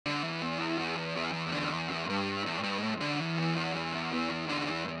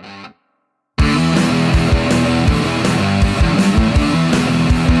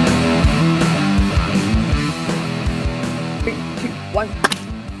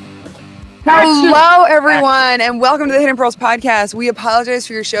Hello, everyone, and welcome to the Hidden Pearls podcast. We apologize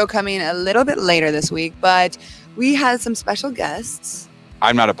for your show coming a little bit later this week, but we had some special guests.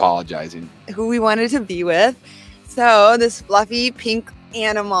 I'm not apologizing. Who we wanted to be with. So this fluffy pink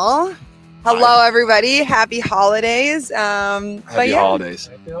animal. Hello, everybody. Happy holidays. Happy holidays.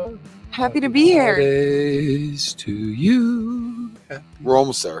 Happy to be here. Holidays to you. We're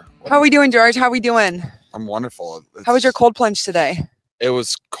almost there. How are we doing, George? How are we doing? I'm wonderful. How was your cold plunge today? It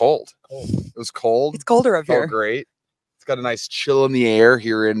was cold. It was cold. It's colder up here. Felt great. It's got a nice chill in the air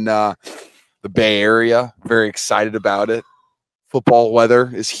here in the Bay Area. Very excited about it. Football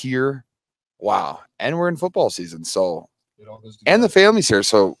weather is here. Wow. And we're in football season. So, and the family's here.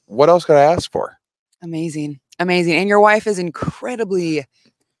 So what else could I ask for? Amazing. Amazing. And your wife is incredibly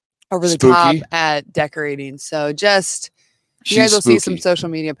over the Spooky. top at decorating. So just, you She's guys will see some spooky. social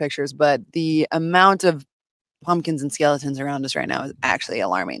media pictures, but the amount of pumpkins and skeletons around us right now is actually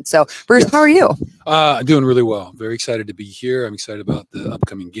alarming. So Bruce, how are you? Doing really well. Very excited to be here. I'm excited about the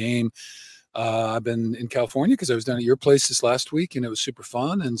upcoming game. I've been in California because I was down at your place this last week and it was super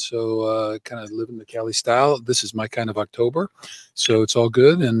fun. And so kind of living the Cali style. This is my kind of October. So it's all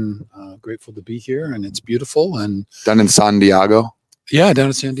good and grateful to be here. And it's beautiful. And Done in San Diego. yeah, down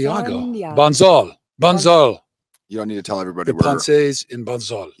in San Diego. San Diego. Bonzol. Bonzol. You don't need to tell everybody The where. Ponces in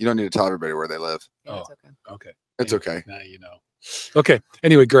Bonzol. You don't need to tell everybody where they live. Oh, That's okay. okay. It's okay. Now you know. Okay.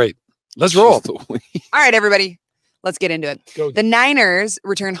 Anyway, great. Let's roll. All right, everybody. Let's get into it. Go. The Niners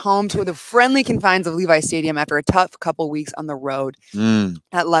return home to the friendly confines of Levi Stadium after a tough couple weeks on the road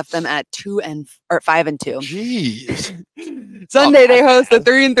that left them at 5-2. Jeez. Sunday, they host the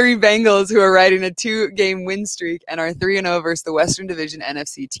 3-3 Bengals, who are riding a 2-game win streak and are 3-0 versus the Western Division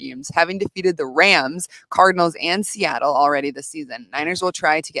NFC teams, having defeated the Rams, Cardinals, and Seattle already this season. Niners will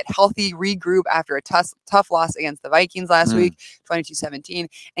try to get healthy, regroup after a tough loss against the Vikings last week, 22-17,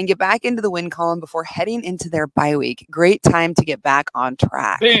 and get back into the win column before heading into their bye week. Great time to get back on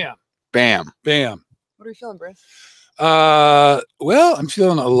track. Bam. Bam. Bam. What are you feeling, Bruce? Well, I'm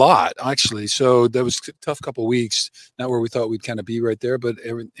feeling a lot actually. So that was a tough couple of weeks, not where we thought we'd kind of be right there, but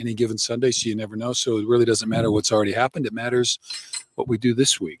any given Sunday, so you never know. So it really doesn't matter what's already happened. It matters what we do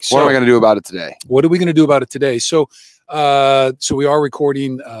this week. So What am I going to do about it today? what are we going to do about it today? So we are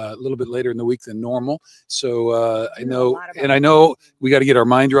recording a little bit later in the week than normal. So I know we got to get our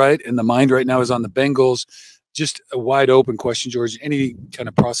mind right. And the mind right now is on the Bengals. Just a wide open question, George. Any kind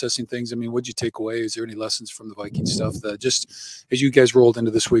of processing things? I mean, what'd you take away? Is there any lessons from the Viking stuff that just as you guys rolled into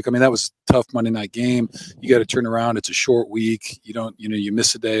this week? I mean, that was a tough Monday night game. You got to turn around. It's a short week. You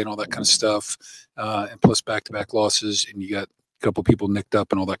miss a day and all that kind of stuff. And plus back-to-back losses, and you got a couple people nicked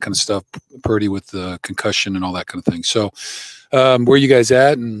up and all that kind of stuff. Purdy with the concussion and all that kind of thing. So where are you guys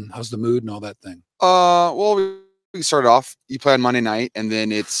at and how's the mood and all that thing? Well, we started off, you play on Monday night, and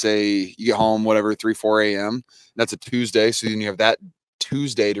then you get home, whatever, 3-4 a.m. That's a Tuesday. So then you have that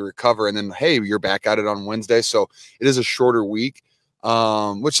Tuesday to recover. And then, hey, you're back at it on Wednesday. So it is a shorter week,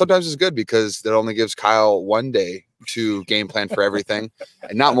 which sometimes is good because that only gives Kyle one day to game plan for everything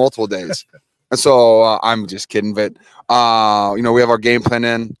and not multiple days. And so I'm just kidding. But, we have our game plan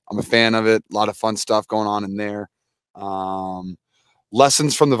in. I'm a fan of it. A lot of fun stuff going on in there.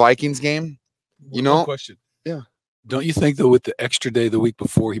 Lessons from the Vikings game. One question. Yeah. Don't you think, though, with the extra day the week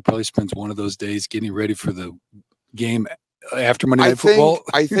before, he probably spends one of those days getting ready for the game after Monday Night Football?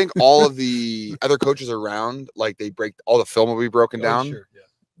 I think all of the other coaches around, like they break all the film will be broken down. Sure, yeah.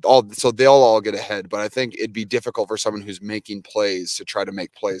 So they'll all get ahead. But I think it'd be difficult for someone who's making plays to try to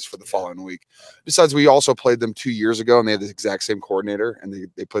make plays for the following week. Besides, we also played them 2 years ago, and they had the exact same coordinator, and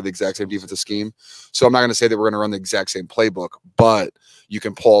they played the exact same defensive scheme. So I'm not going to say that we're going to run the exact same playbook, but you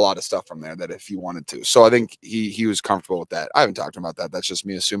can pull a lot of stuff from there that if you wanted to. So I think he was comfortable with that. I haven't talked to him about that. That's just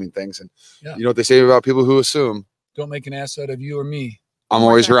me assuming things. And you know what they say about people who assume? Don't make an ass out of you or me. I'm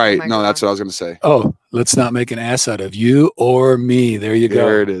always right. No, that's what I was going to say. Oh, let's not make an ass out of you or me. There you go.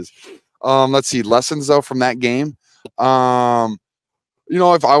 There it is. Let's see lessons though from that game. If I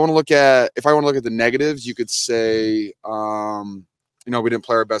want to look at the negatives, you could say, we didn't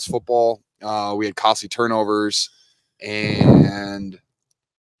play our best football. We had costly turnovers, and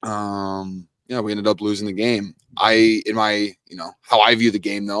we ended up losing the game. How I view the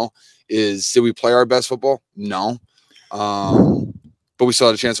game though is, did we play our best football? No. But we still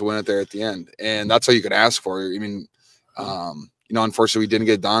had a chance to win it there at the end. And that's all you could ask for. I mean, unfortunately we didn't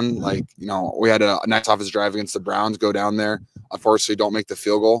get done. We had a nice offensive drive against the Browns, go down there. Unfortunately, don't make the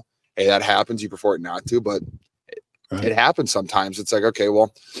field goal. Hey, that happens. You prefer it not to, but it happens sometimes. It's like, okay,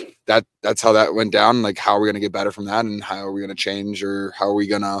 well, that's how that went down. Like, how are we going to get better from that? And how are we going to change, or how are we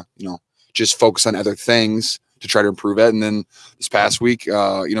going to, just focus on other things to try to improve it. And then this past week,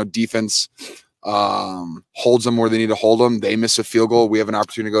 defense holds them where they need to hold them. They miss a field goal. We have an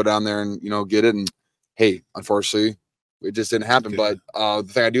opportunity to go down there and, get it. And hey, unfortunately, it just didn't happen. But the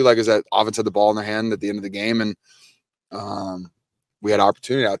thing I do like is that offense had the ball in their hand at the end of the game. And we had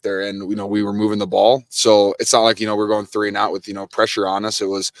opportunity out there, and we were moving the ball. So it's not like we're going 3 and out with pressure on us. It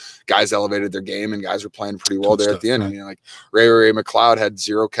was guys elevated their game, and guys were playing pretty well there at the end. Right. And Ray McLeod had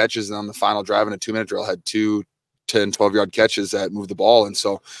 0 catches, and on the final drive in a 2-minute drill had 2 10, 12-yard catches that moved the ball. And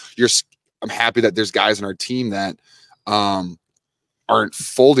so I'm happy that there's guys on our team that aren't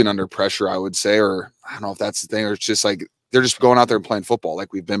folding under pressure, I would say, or I don't know if that's the thing, or it's just like they're just going out there and playing football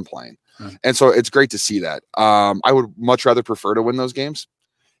like we've been playing. And so it's great to see that. I would much rather prefer to win those games.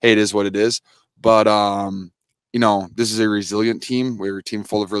 Hey, it is what it is. But, this is a resilient team. We're a team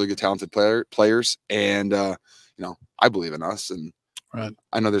full of really good, talented players. And, I believe in us. And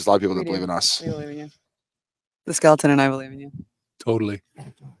I know there's a lot of people that believe in us. We believe in you. The skeleton and I believe in you. Totally.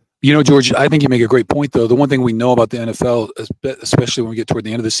 George, I think you make a great point, though. The one thing we know about the NFL, especially when we get toward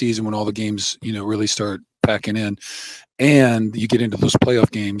the end of the season, when all the games, really start packing in, and you get into those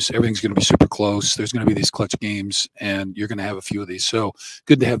playoff games, everything's going to be super close. There's going to be these clutch games, and you're going to have a few of these. So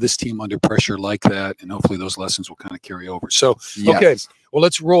good to have this team under pressure like that, and hopefully those lessons will kind of carry over. So, Okay, well,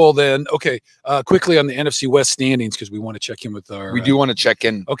 let's roll then. Okay, quickly on the NFC West standings, because we want to check in with our – We do want to check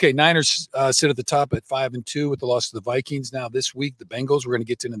in. Okay, Niners sit at the top at 5-2 with the loss to the Vikings. Now this week, the Bengals, we're going to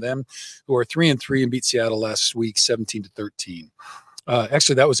get into them, who are 3-3 and beat Seattle last week 17-13.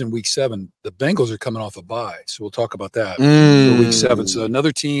 Actually, that was in week 7. The Bengals are coming off a bye, so we'll talk about that for week 7. So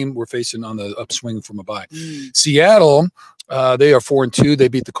another team we're facing on the upswing from a bye. Seattle, they are 4-2. They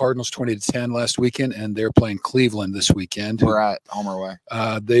beat the Cardinals 20-10 last weekend, and they're playing Cleveland this weekend. We're at home or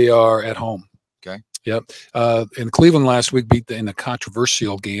away? They are at home. Okay. Yep. And Cleveland last week beat in a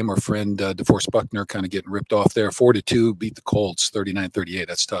controversial game. Our friend DeForest Buckner kind of getting ripped off there. 4-2 beat the Colts 39-38.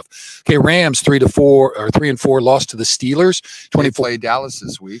 That's tough. Okay, Rams 3-4 lost to the Steelers. They play Dallas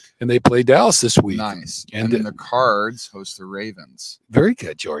this week, and they play Dallas this week. Nice. And then the Cards host the Ravens. Very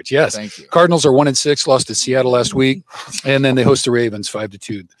good, George. Yes. Thank you. Cardinals are 1-6, lost to Seattle last week, and then they host the Ravens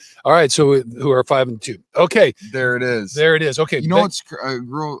 5-2. All right, so who are 5-2? Okay, there it is. There it is. Okay, what's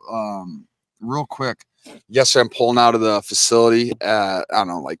real quick. Yesterday, I'm pulling out of the facility at, I don't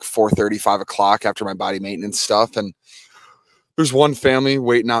know, like 4:30, 5 o'clock after my body maintenance stuff. And there's one family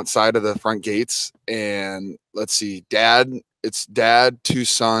waiting outside of the front gates. And let's see, it's dad, 2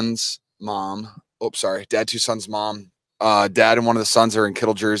 sons, mom. Oh, sorry. Dad, 2 sons, mom. Dad and one of the sons are in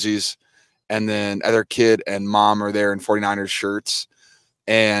Kittle jerseys. And then other kid and mom are there in 49ers shirts.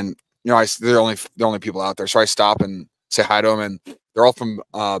 And, they're the only people out there. So I stop and say hi to them. And they're all from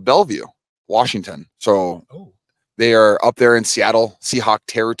Bellevue, Washington. So they are up there in Seattle Seahawk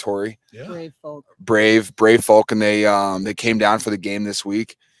territory. Yeah. Brave folk. Brave folk. And they came down for the game this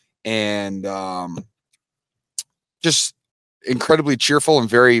week, and just incredibly cheerful and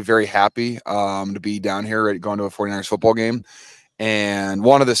very, very happy to be down here going to a 49ers football game. And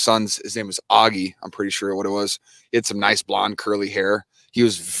one of the sons, his name was Augie, I'm pretty sure what it was. He had some nice blonde curly hair. He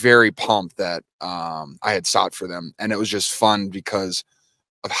was very pumped that I had stopped for them. And it was just fun because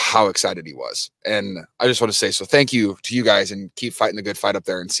of how excited he was. And I just want to say, so thank you to you guys, and keep fighting the good fight up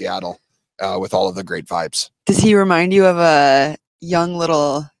there in Seattle with all of the great vibes. Does he remind you of a young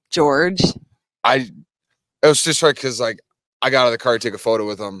little George? It was just right because I got out of the car to take a photo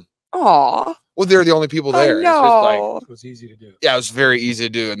with him. Aw. Well, they're the only people there. I know. It was easy to do. Yeah, it was very easy to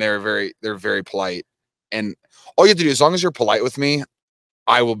do, and they're very polite. And all you have to do, as long as you're polite with me,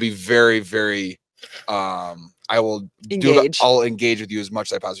 I will be very, very I will I'll engage with you as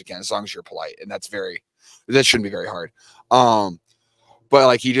much as I possibly can, as long as you're polite. And that shouldn't be very hard.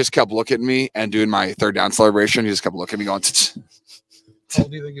 But he just kept looking at me and doing my third down celebration. He just kept looking at me going, how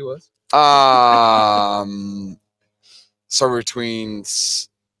old do you think he was? Somewhere between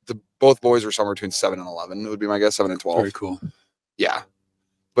both boys were somewhere between 7 and 11. It would be my guess, 7 and 12. Very cool. Yeah.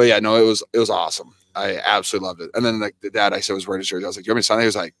 But yeah, no, it was awesome. I absolutely loved it. And then the dad I said was wearing his jersey. I was like, "You want me to sign it?" He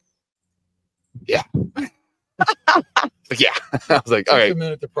was like, "Yeah." Yeah. I was like, "Okay." Take a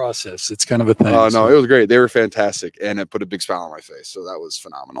minute to process. It's kind of a thing. Oh no, it was great. They were fantastic, and it put a big smile on my face. So that was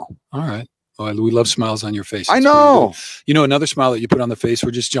phenomenal. All right. Well, we love smiles on your face. I know. Another smile that you put on the face.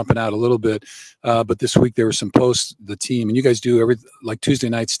 We're just jumping out a little bit, but this week there were some posts the team, and you guys do Tuesday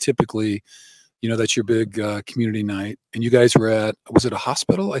nights typically. That's your big community night. And you guys were at, was it a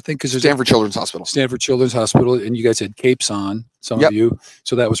hospital? I think because Stanford Children's Hospital. Stanford Children's Hospital, and you guys had capes on, some of you.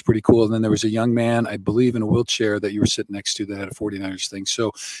 So that was pretty cool. And then there was a young man, I believe, in a wheelchair that you were sitting next to that had a 49ers thing.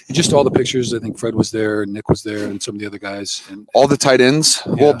 So just all the pictures. I think Fred was there, Nick was there, and some of the other guys. And all the tight ends.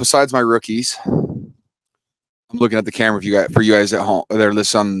 Yeah. Well, besides my rookies. I'm looking at the camera for you guys at home. They're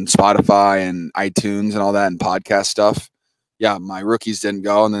listening on Spotify and iTunes and all that and podcast stuff. Yeah, my rookies didn't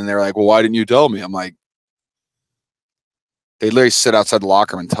go, and then they're like, "Well, why didn't you tell me?" I'm like, they literally sit outside the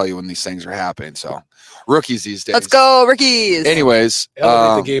locker room and tell you when these things are happening. So, rookies these days. Let's go, rookies. Anyways,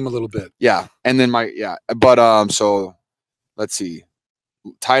 Elevate the game a little bit. Yeah, and then so let's see,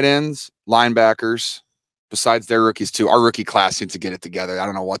 tight ends, linebackers. Besides their rookies too, our rookie class needs to get it together. I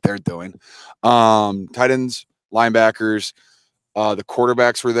don't know what they're doing. Tight ends, linebackers, the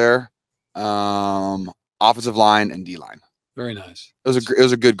quarterbacks were there, offensive line and D line. Very nice. It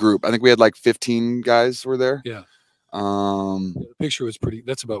was a good group. I think we had like 15 guys were there. Yeah. The picture was pretty.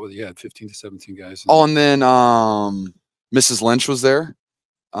 That's about what you had, 15 to 17 guys. Oh, and then Mrs. Lynch was there.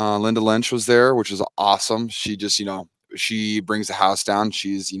 Linda Lynch was there, which is awesome. She just, she brings the house down.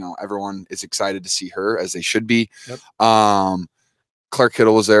 She's, everyone is excited to see her, as they should be. Yep. Claire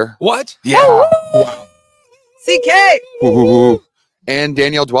Kittle was there. What? Yeah. Wow. CK. Woo-hoo-hoo. And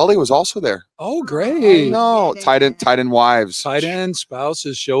Danielle Dwelly was also there. Oh, great. No, tight end wives. Tight end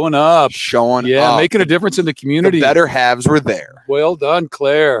spouses showing up. Yeah, making a difference in the community. The better halves were there. Well done,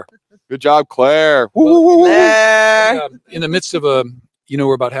 Claire. Good job, Claire. Claire. In the midst of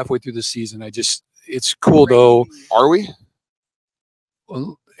we're about halfway through the season. It's cool though. Are we?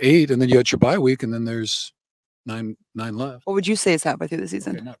 Well, 8, and then you got your bye week, and then there's 9 left. What would you say is halfway through the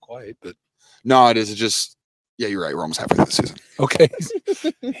season? Okay, not quite, but no, it is. It's just, yeah, you're right. We're almost halfway through the season. Okay.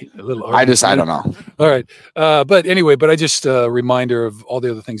 A little. I don't know. All right. But anyway, I just a reminder of all the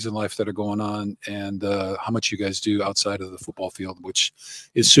other things in life that are going on, and how much you guys do outside of the football field, which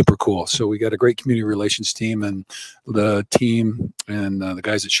is super cool. So we got a great community relations team, and the team and the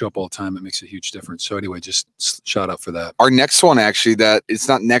guys that show up all the time. It makes a huge difference. So anyway, just shout out for that. Our next one, actually, that it's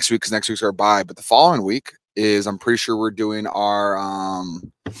not next week because next week's our bye, but the following week is, I'm pretty sure we're doing our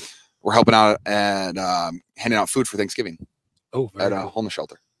we're helping out at handing out food for Thanksgiving. Oh, at a homeless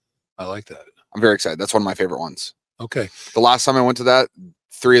shelter. I like that. I'm very excited. That's one of my favorite ones. Okay. The last time I went to that,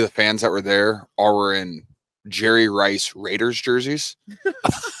 3 of the fans that were there all were in Jerry Rice Raiders jerseys.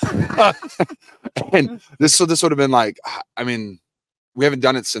 And this would have been like, I mean, we haven't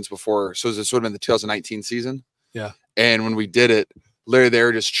done it since before. So this would have been the 2019 season. Yeah. And when we did it, literally they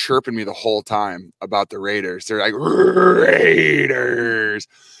were just chirping me the whole time about the Raiders. They're like, Raiders.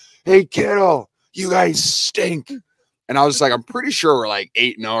 Hey, Kittle, you guys stink. And I was just like, I'm pretty sure we're like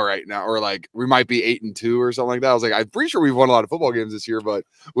 8-0 right now, or like we might be 8-2 or something like that. I was like, I'm pretty sure we've won a lot of football games this year, but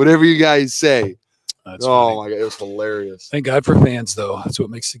whatever you guys say. That's funny. My God, it was hilarious. Thank God for fans, though. That's what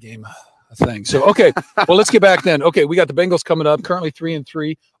makes the game a thing. So, okay, well, let's get back then. Okay, we got the Bengals coming up, currently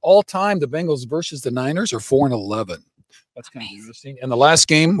 3-3. All time, the Bengals versus the Niners are 4-11. That's kind of interesting. And the last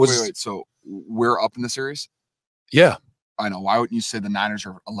game was. Wait. So we're up in the series? Yeah. I know. Why wouldn't you say the Niners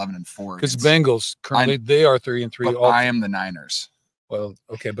are 11-4? Because Bengals currently they are 3-3. I am the Niners. Well,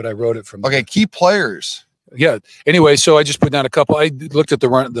 okay, but I wrote it from. Okay, key players. Yeah. Anyway, so I just put down a couple. I looked at the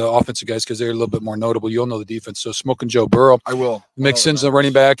offensive guys because they're a little bit more notable. You'll know the defense. So Smoking Joe Burrow. I will. Mixon's the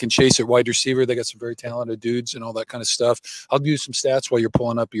running back and Chase at wide receiver. They got some very talented dudes and all that kind of stuff. I'll do some stats while you're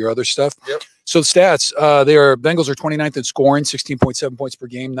pulling up your other stuff. Yep. So the stats, Bengals are 29th in scoring, 16.7 points per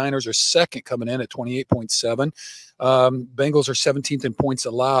game. Niners are second coming in at 28.7. Bengals are 17th in points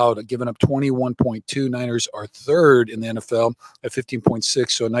allowed, giving up 21.2. Niners are third in the NFL at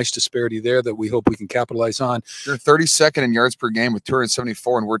 15.6. So a nice disparity there that we hope we can capitalize on. They're 32nd in yards per game with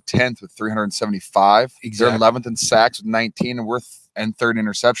 274, and we're 10th with 375. Exactly. They're 11th in sacks with 19, and we're third in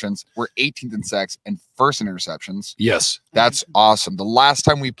interceptions. We're 18th in sacks and first in interceptions. Yes. That's awesome. The last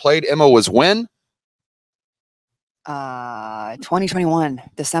time we played, Emma, was when? 2021,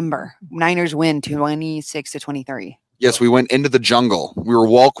 December. Niners win 26-23. Yes, we went into the jungle. We were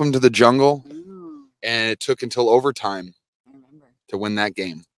welcome to the jungle, and it took until overtime to win that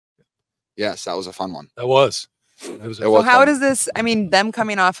game. Yes, that was a fun one. That was. So how does this, I mean, them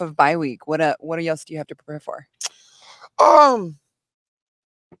coming off of bye week, what else do you have to prepare for?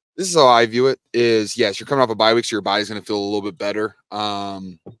 This is how I view it is, yes, you're coming off a bye week, so your body's going to feel a little bit better.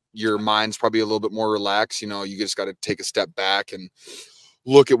 Your mind's probably a little bit more relaxed. You just got to take a step back and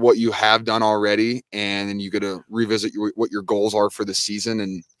look at what you have done already. And then you got to revisit what your goals are for the season.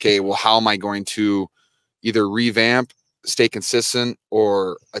 And, okay, well, how am I going to either revamp, stay consistent,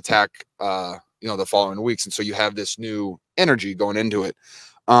 or attack, the following weeks? And so you have this new energy going into it.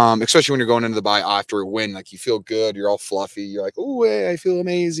 Especially when you're going into the bye after a win, like you feel good, you're all fluffy, you're like, oh, hey, I feel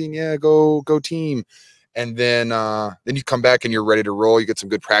amazing, yeah, go team. And then you come back and you're ready to roll. You get some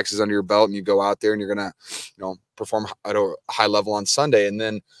good practices under your belt, and you go out there and you're gonna, perform at a high level on Sunday. And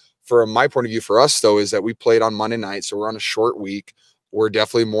then, from my point of view, for us though, is that we played on Monday night, so we're on a short week. We're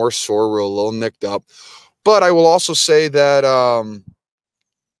definitely more sore. We're a little nicked up. But I will also say that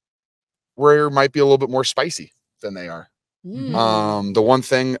Warrior might be a little bit more spicy than they are. The one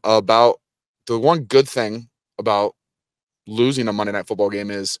good thing about losing a Monday Night Football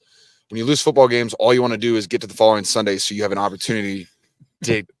game is when you lose football games, all you want to do is get to the following Sunday so you have an opportunity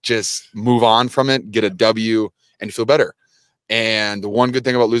to just move on from it, get a W, and feel better. And the one good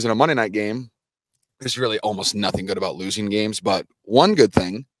thing about losing a Monday night game, there's really almost nothing good about losing games, but one good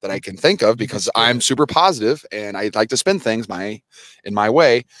thing that I can think of, because I'm super positive and I like to spin things in my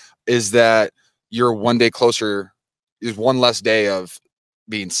way, is that you're one day closer, is one less day of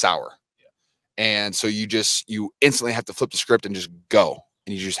being sour. And so you instantly have to flip the script and just go.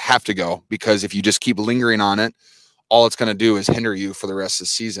 And you just have to go, because if you just keep lingering on it, all it's going to do is hinder you for the rest of the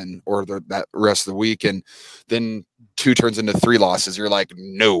season or that rest of the week. And then 2 turns into 3 losses. You're like,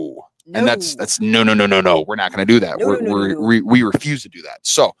 no. And that's no. We're not going to do that. We refuse to do that.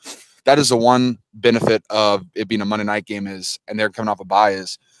 So that is the one benefit of it being a Monday night game and they're coming off a bye,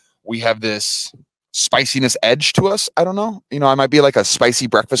 is we have this spiciness edge to us. I don't know. I might be like a spicy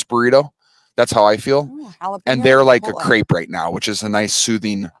breakfast burrito. That's how I feel. Ooh, and they're like a crepe right now, which is a nice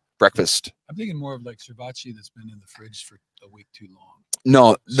soothing breakfast. I'm thinking more of like sriracha that's been in the fridge for a week too long.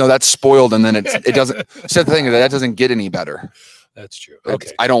 No, that's spoiled, and then it doesn't. So the thing is that doesn't get any better. That's true.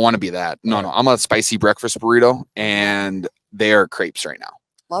 Okay, I don't want to be that. No. I'm a spicy breakfast burrito, and they are crepes right now.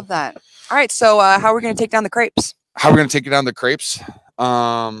 Love that. All right, so how are we going to take down the crepes? How are we going to take down the crepes?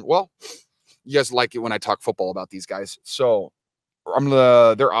 Well, you guys like it when I talk football about these guys. So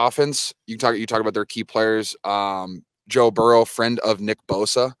their offense. You talk about their key players. Joe Burrow, friend of Nick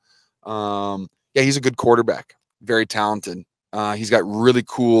Bosa. He's a good quarterback, very talented. He's got really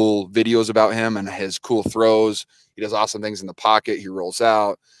cool videos about him and his cool throws. He does awesome things in the pocket. He rolls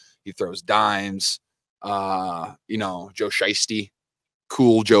out. He throws dimes. Joe Shiesty,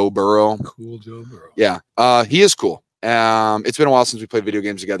 cool Joe Burrow. Cool Joe Burrow. Yeah, he is cool. It's been a while since we played video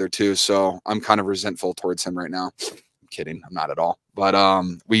games together too, so I'm kind of resentful towards him right now. I'm kidding, I'm not at all. But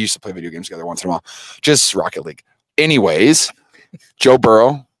we used to play video games together once in a while, just Rocket League. Anyways, Joe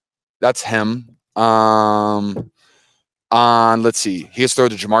Burrow, that's him. Let's see. He gets thrown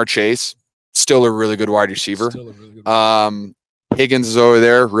to Jamar Chase, still a really good wide receiver. Higgins is over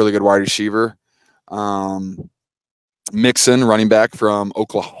there, really good wide receiver. Mixon, running back from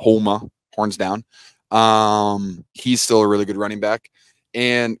Oklahoma, horns down. He's still a really good running back.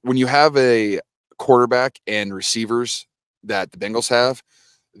 And when you have a quarterback and receivers that the Bengals have,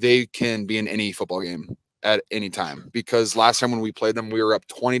 they can be in any football game at any time. Because last time when we played them, we were up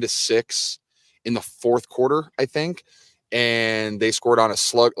 20-6 in the 4th quarter, I think. And they scored on a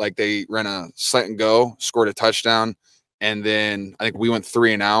slug, like they ran a slant and go, scored a touchdown. And then I think we went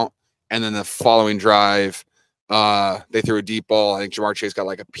 3 and out. And then the following drive, they threw a deep ball. I think Jamar Chase got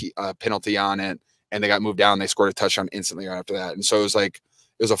like a penalty on it, and they got moved down. They scored a touchdown instantly right after that. And so it was a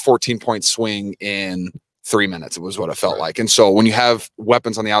 14-point swing in 3 minutes. It was what it felt like. And so when you have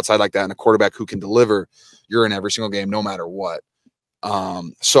weapons on the outside like that and a quarterback who can deliver, you're in every single game, no matter what.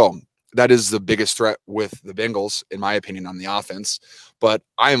 So that is the biggest threat with the Bengals, in my opinion, on the offense. But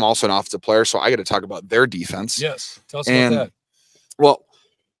I am also an offensive player, so I got to talk about their defense. Yes, tell us about that. Well,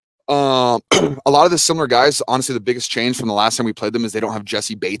 a lot of the similar guys, honestly, the biggest change from the last time we played them is they don't have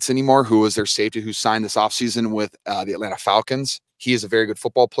Jesse Bates anymore, who was their safety who signed this offseason with the Atlanta Falcons. He is a very good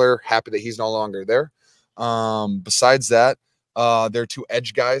football player. Happy that he's no longer there. Besides that, there are 2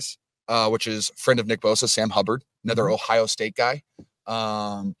 edge guys, which is friend of Nick Bosa, Sam Hubbard, another Ohio State guy.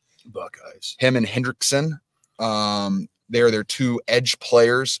 Buckeyes. Him and Hendrickson. They are their 2 edge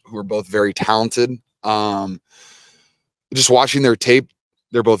players who are both very talented. Just watching their tape,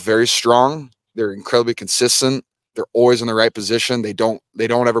 they're both very strong. They're incredibly consistent. They're always in the right position. They don't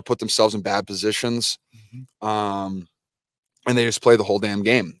ever put themselves in bad positions. And they just play the whole damn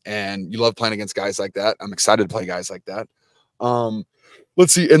game. And you love playing against guys like that. I'm excited to play guys like that.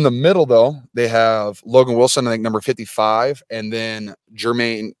 Let's see. In the middle, though, they have Logan Wilson, I think number 55, and then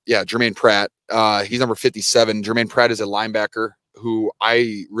Jermaine Pratt. He's number 57. Jermaine Pratt is a linebacker who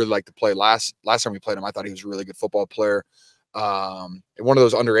I really like to play. Last time we played him, I thought he was a really good football player. And one of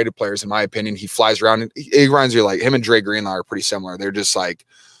those underrated players, in my opinion. He flies around. And he reminds you, like, him and Dre Greenlaw are pretty similar. They're just like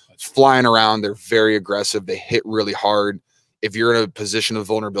flying around. They're very aggressive. They hit really hard. If you're in a position of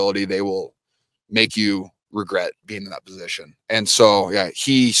vulnerability, they will make you regret being in that position. And so, yeah,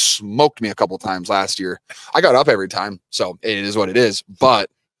 he smoked me a couple times last year. I got up every time, so it is what it is. But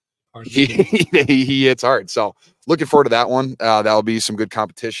he hits hard. So looking forward to that one. That'll be some good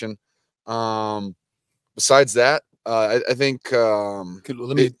competition. Besides that, I think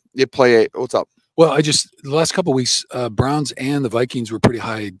they play. What's up? Well, the last couple of weeks, Browns and the Vikings were pretty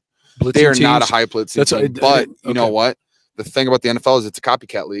high They are teams? not a high blitzing team. But you know okay. what? The thing about the NFL is it's a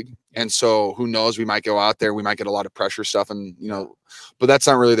copycat league. And so who knows? We might go out there. We might get a lot of pressure stuff. And, you know, but that's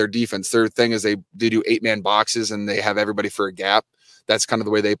not really their defense. Their thing is they do 8-man boxes and they have everybody for a gap. That's kind of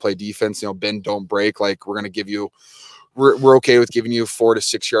the way they play defense. You know, bend, don't break. Like we're going to give you, we're okay with giving you 4 to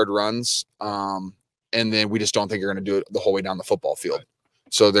 6 yard runs. And then we just don't think you're going to do it the whole way down the football field. Right.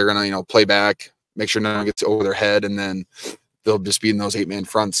 So they're going to, you know, play back, make sure no one gets over their head. And then they'll just be in those 8-man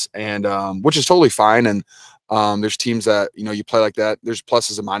fronts and, which is totally fine. And, there's teams that, you know, you play like that. There's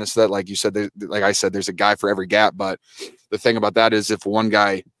pluses and minuses to that. Like you said, like I said, there's a guy for every gap. But the thing about that is if one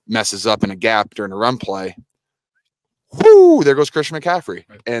guy messes up in a gap during a run play, whoo, there goes Christian McCaffrey.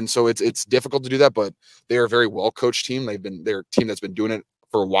 Right. And so it's difficult to do that, but they are a very well-coached team. They're a team that's been doing it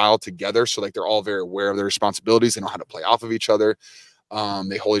for a while together. So like they're all very aware of their responsibilities. They know how to play off of each other.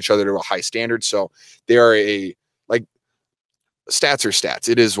 They hold each other to a high standard. So they are stats are stats.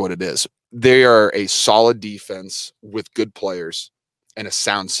 It is what it is. They are a solid defense with good players and a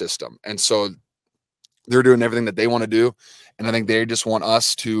sound system. And so they're doing everything that they want to do. And I think they just want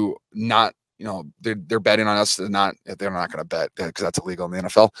us to not, you know, they're betting on us to not, they're not going to bet because that's illegal in the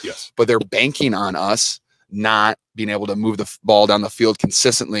NFL. Yes. But they're banking on us not being able to move the ball down the field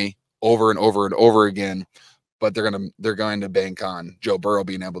consistently over and over and over again. But they're going to bank on Joe Burrow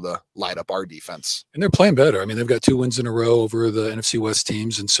being able to light up our defense. And they're playing better. I mean, they've got 2 wins in a row over the NFC West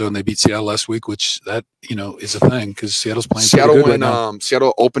teams, and they beat Seattle last week, which that, you know, is a thing because Seattle's playing Seattle pretty good right now.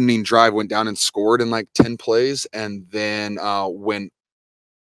 Seattle opening drive went down and scored in like 10 plays, and then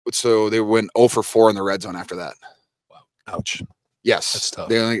so they went 0 for 4 in the red zone after that. Wow, ouch. Yes, that's tough.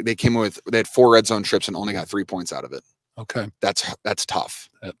 They had 4 red zone trips and only got 3 points out of it. Okay, that's tough.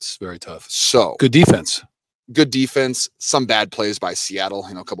 That's very tough. So good defense. Good defense, some bad plays by Seattle,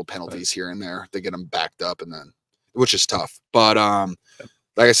 you know, a couple penalties here and there. They get them backed up and then, which is tough. But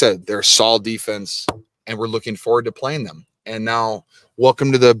like I said, they're a solid defense and we're looking forward to playing them. And now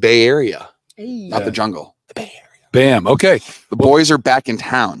welcome to the Bay Area, not the jungle, the Bay Area. Bam. Okay. The boys are back in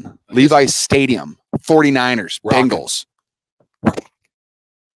town. Levi Stadium, 49ers, Bengals.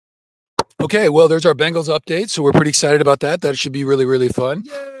 Okay. Well, there's our Bengals update. So we're pretty excited about that. That should be really, really fun.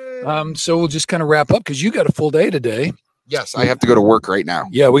 Yay. So we'll just kind of wrap up because you got a full day today. Yes, I have to go to work right now.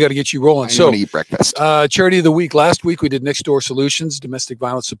 Yeah, we got to get you rolling. So eat breakfast. Charity of the week. Last week we did Next Door Solutions, domestic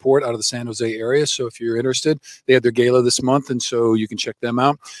violence support out of the San Jose area. So if you're interested, they had their gala this month, and so you can check them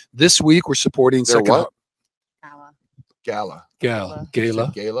out. This week we're supporting Gala. Gala.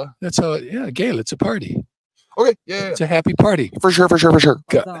 That's how. Yeah, gala. It's a party. Okay. Yeah. It's a happy party. For sure.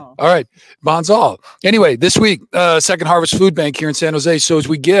 All right. Bonzal. Anyway, this week, Second Harvest Food Bank here in San Jose. So as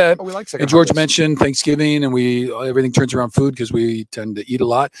we get, we like and George mentioned Thanksgiving and everything turns around food because we tend to eat a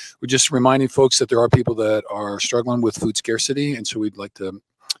lot. We're just reminding folks that there are people that are struggling with food scarcity. And so we'd like to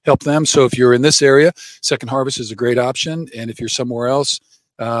help them. So if you're in this area, Second Harvest is a great option. And if you're somewhere else,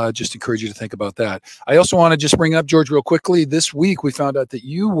 just encourage you to think about that. I also want to just bring up, George, real quickly. This week, we found out that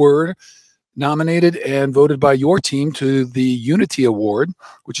you were nominated and voted by your team to the Unity Award,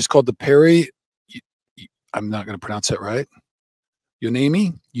 which is called the Perry, I'm not going to pronounce that right,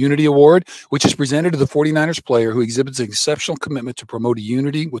 Unami Unity Award, which is presented to the 49ers player who exhibits an exceptional commitment to promote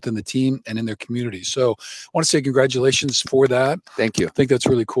unity within the team and in their community. So I want to say congratulations for that. Thank you. I think that's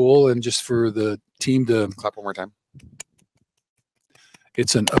really cool. And just for the team to clap one more time.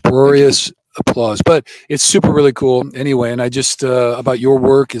 It's an uproarious applause, but it's super really cool anyway. And I just about your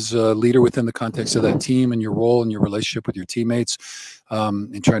work as a leader within the context of that team and your role and your relationship with your teammates,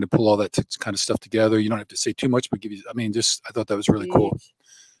 and trying to pull all that kind of stuff together. You don't have to say too much, but I thought that was really cool.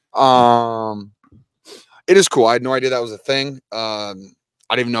 It is cool. I had no idea that was a thing. I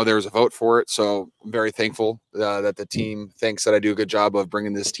didn't even know there was a vote for it. So I'm very thankful that the team thinks that I do a good job of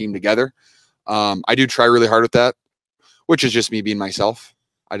bringing this team together. I do try really hard with that, which is just me being myself.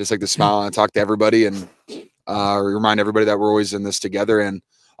 I just like to smile and talk to everybody and remind everybody that we're always in this together. And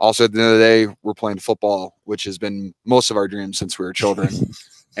also at the end of the day, we're playing football, which has been most of our dreams since we were children.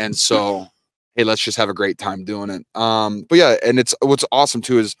 And so, hey, let's just have a great time doing it. But yeah, and what's awesome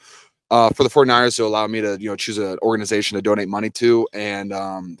too is for the 49ers to allow me to, choose an organization to donate money to, and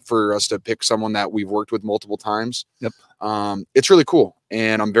for us to pick someone that we've worked with multiple times. Yep. It's really cool.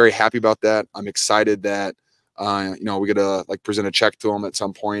 And I'm very happy about that. I'm excited that we get to present a check to them at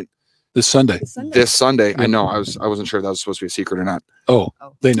some point this Sunday. This Sunday. Yep. I know. I wasn't sure if that was supposed to be a secret or not. Oh,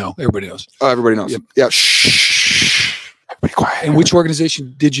 they know. Everybody knows. Oh, everybody knows. Yep. Yeah. Shh. Everybody quiet. And which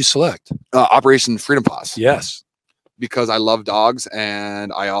organization did you select? Operation Freedom Paws. Yes. Because I love dogs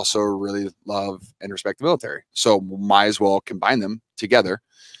and I also really love and respect the military. So might as well combine them together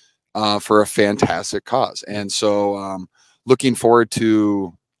for a fantastic cause. And so looking forward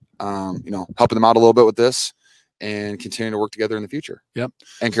to helping them out a little bit with this and continuing to work together in the future. Yep.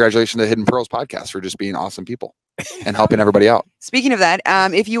 And congratulations to Hidden Pearls podcast for just being awesome people and helping everybody out. Speaking of that,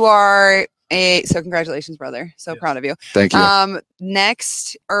 if you are so congratulations, brother. So proud of you. Thank you.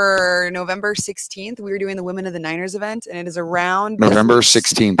 Next or November 16th, we are doing the Women of the Niners event, and it is around November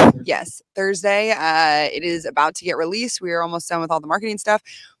 16th. Yes, Thursday. It is about to get released. We are almost done with all the marketing stuff.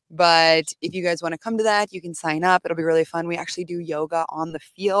 But if you guys want to come to that, you can sign up. It'll be really fun. We actually do yoga on the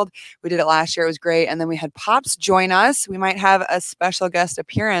field. We did it last year. It was great. And then we had Pops join us. We might have a special guest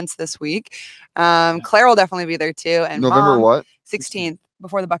appearance this week. Claire will definitely be there too. And November Mom, what? 16th,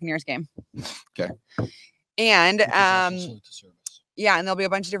 before the Buccaneers game. Okay. And yeah, and there'll be a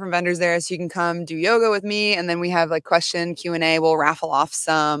bunch of different vendors there, so you can come do yoga with me. And then we have like question Q&A. We'll raffle off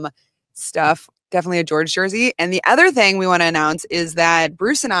some stuff. Definitely a George jersey. And the other thing we want to announce is that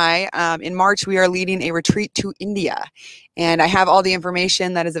Bruce and I, in March, we are leading a retreat to India. And I have all the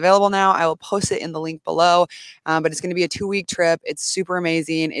information that is available now. I will post it in the link below. But it's going to be a 2-week trip. It's super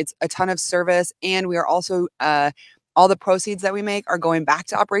amazing. It's a ton of service. And we are also, all the proceeds that we make are going back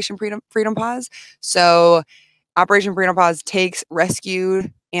to Operation Freedom Paws. So Operation Freedom Paws takes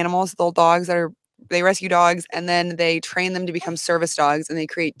rescued animals, little dogs they rescue dogs, and then they train them to become service dogs, and they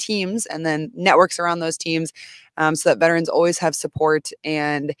create teams and then networks around those teams so that veterans always have support.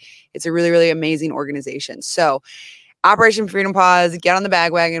 And it's a really, really amazing organization. So Operation Freedom Paws, get on the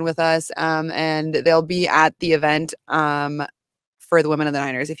bagwagon with us, and they'll be at the event for the Women of the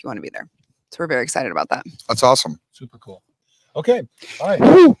Niners if you want to be there. So we're very excited about that. That's awesome. Super cool. Okay. All right.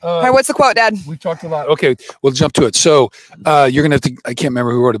 All right. What's the quote, Dad? We've talked a lot. Okay. We'll jump to it. So you're going to have to, I can't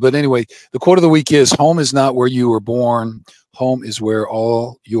remember who wrote it, but anyway, the quote of the week is, home is not where you were born. Home is where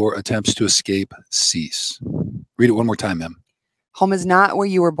all your attempts to escape cease. Read it one more time, ma'am. Home is not where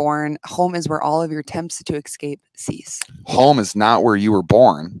you were born. Home is where all of your attempts to escape cease. Home is not where you were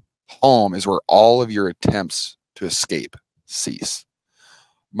born. Home is where all of your attempts to escape cease.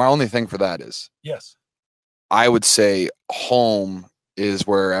 My only thing for that is, yes, I would say home is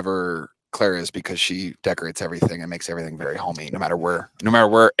wherever Claire is, because she decorates everything and makes everything very homey, no matter where,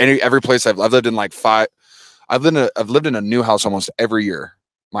 every place I've lived in like I've lived in a new house almost every year,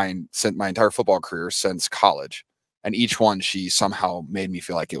 my entire football career since college. And each one, she somehow made me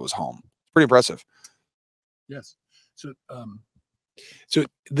feel like it was home. Pretty impressive. Yes. So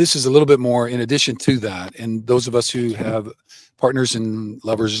this is a little bit more in addition to that. And those of us who have partners and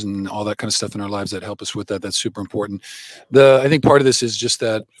lovers and all that kind of stuff in our lives that help us with that, that's super important. I think part of this is just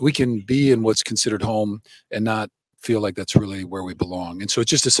that we can be in what's considered home and not feel like that's really where we belong. And so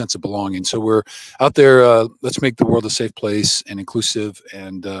it's just a sense of belonging. So we're out there, let's make the world a safe place and inclusive,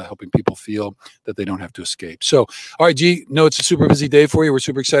 and helping people feel that they don't have to escape. So, all right, G, no, it's a super busy day for you. We're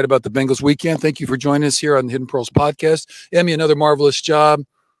super excited about the Bengals weekend. Thank you for joining us here on the Hidden Pearls podcast. Emmy, another marvelous job.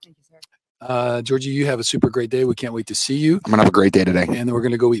 Thank you, sir. Georgie, you have a super great day. We can't wait to see you. I'm gonna have a great day today. And then we're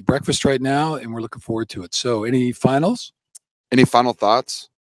going to go eat breakfast right now, and we're looking forward to it. So any finals? Any final thoughts?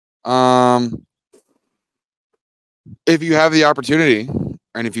 If you have the opportunity,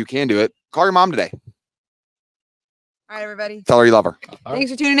 and if you can do it, call your mom today. All right, everybody. Tell her you love her. Thanks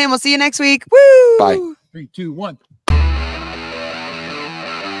for tuning in. We'll see you next week. Woo! Bye. 3, 2, 1.